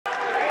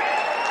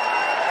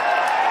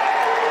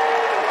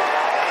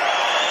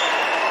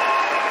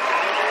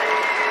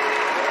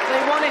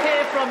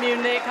from you,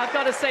 Nick. I've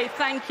got to say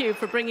thank you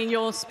for bringing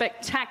your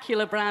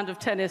spectacular brand of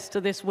tennis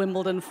to this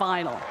Wimbledon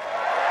final.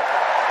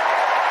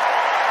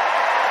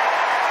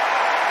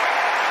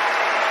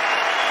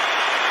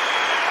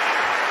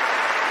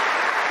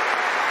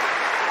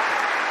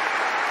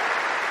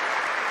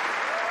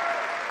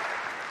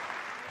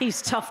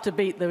 He's tough to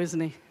beat, though, isn't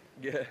he?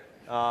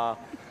 Yeah.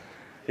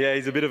 Yeah,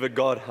 he's a bit of a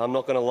god, I'm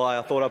not going to lie.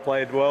 I thought I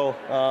played well.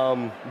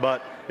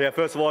 But, yeah,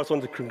 first of all, I just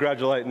wanted to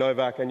congratulate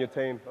Novak and your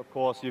team. Of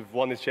course, you've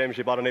won this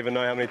championship. I don't even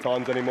know how many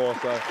times anymore.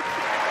 So,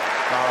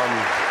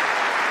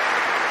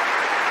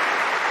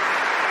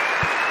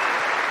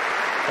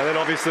 and then,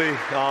 obviously,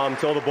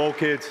 to all the ball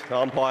kids,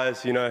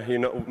 umpires, you know,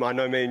 I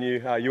know me and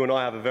you and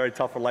I have a very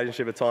tough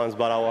relationship at times,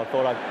 but I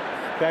thought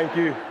I'd thank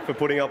you for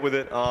putting up with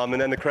it. And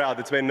then the crowd,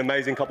 it's been an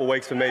amazing couple of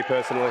weeks for me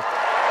personally.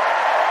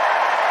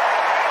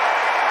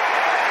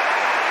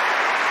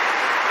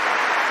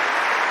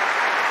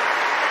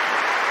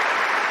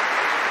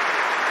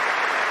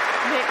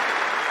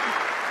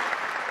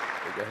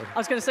 I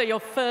was going to say, your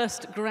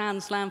first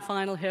Grand Slam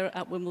final here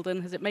at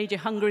Wimbledon. Has it made you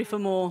hungry for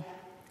more?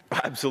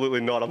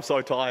 Absolutely not. I'm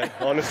so tired,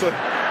 honestly.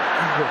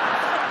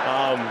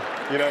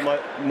 You know,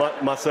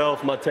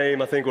 myself, my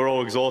team, I think we're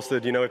all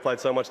exhausted. You know, we played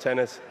so much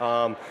tennis.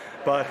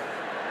 But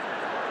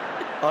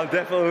I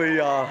definitely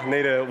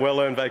need a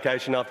well-earned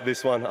vacation after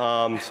this one.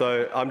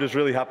 So I'm just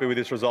really happy with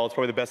this result. It's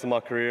probably the best of my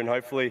career. And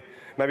hopefully,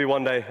 maybe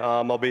one day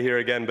I'll be here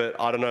again. But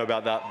I don't know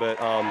about that. But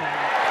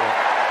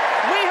yeah.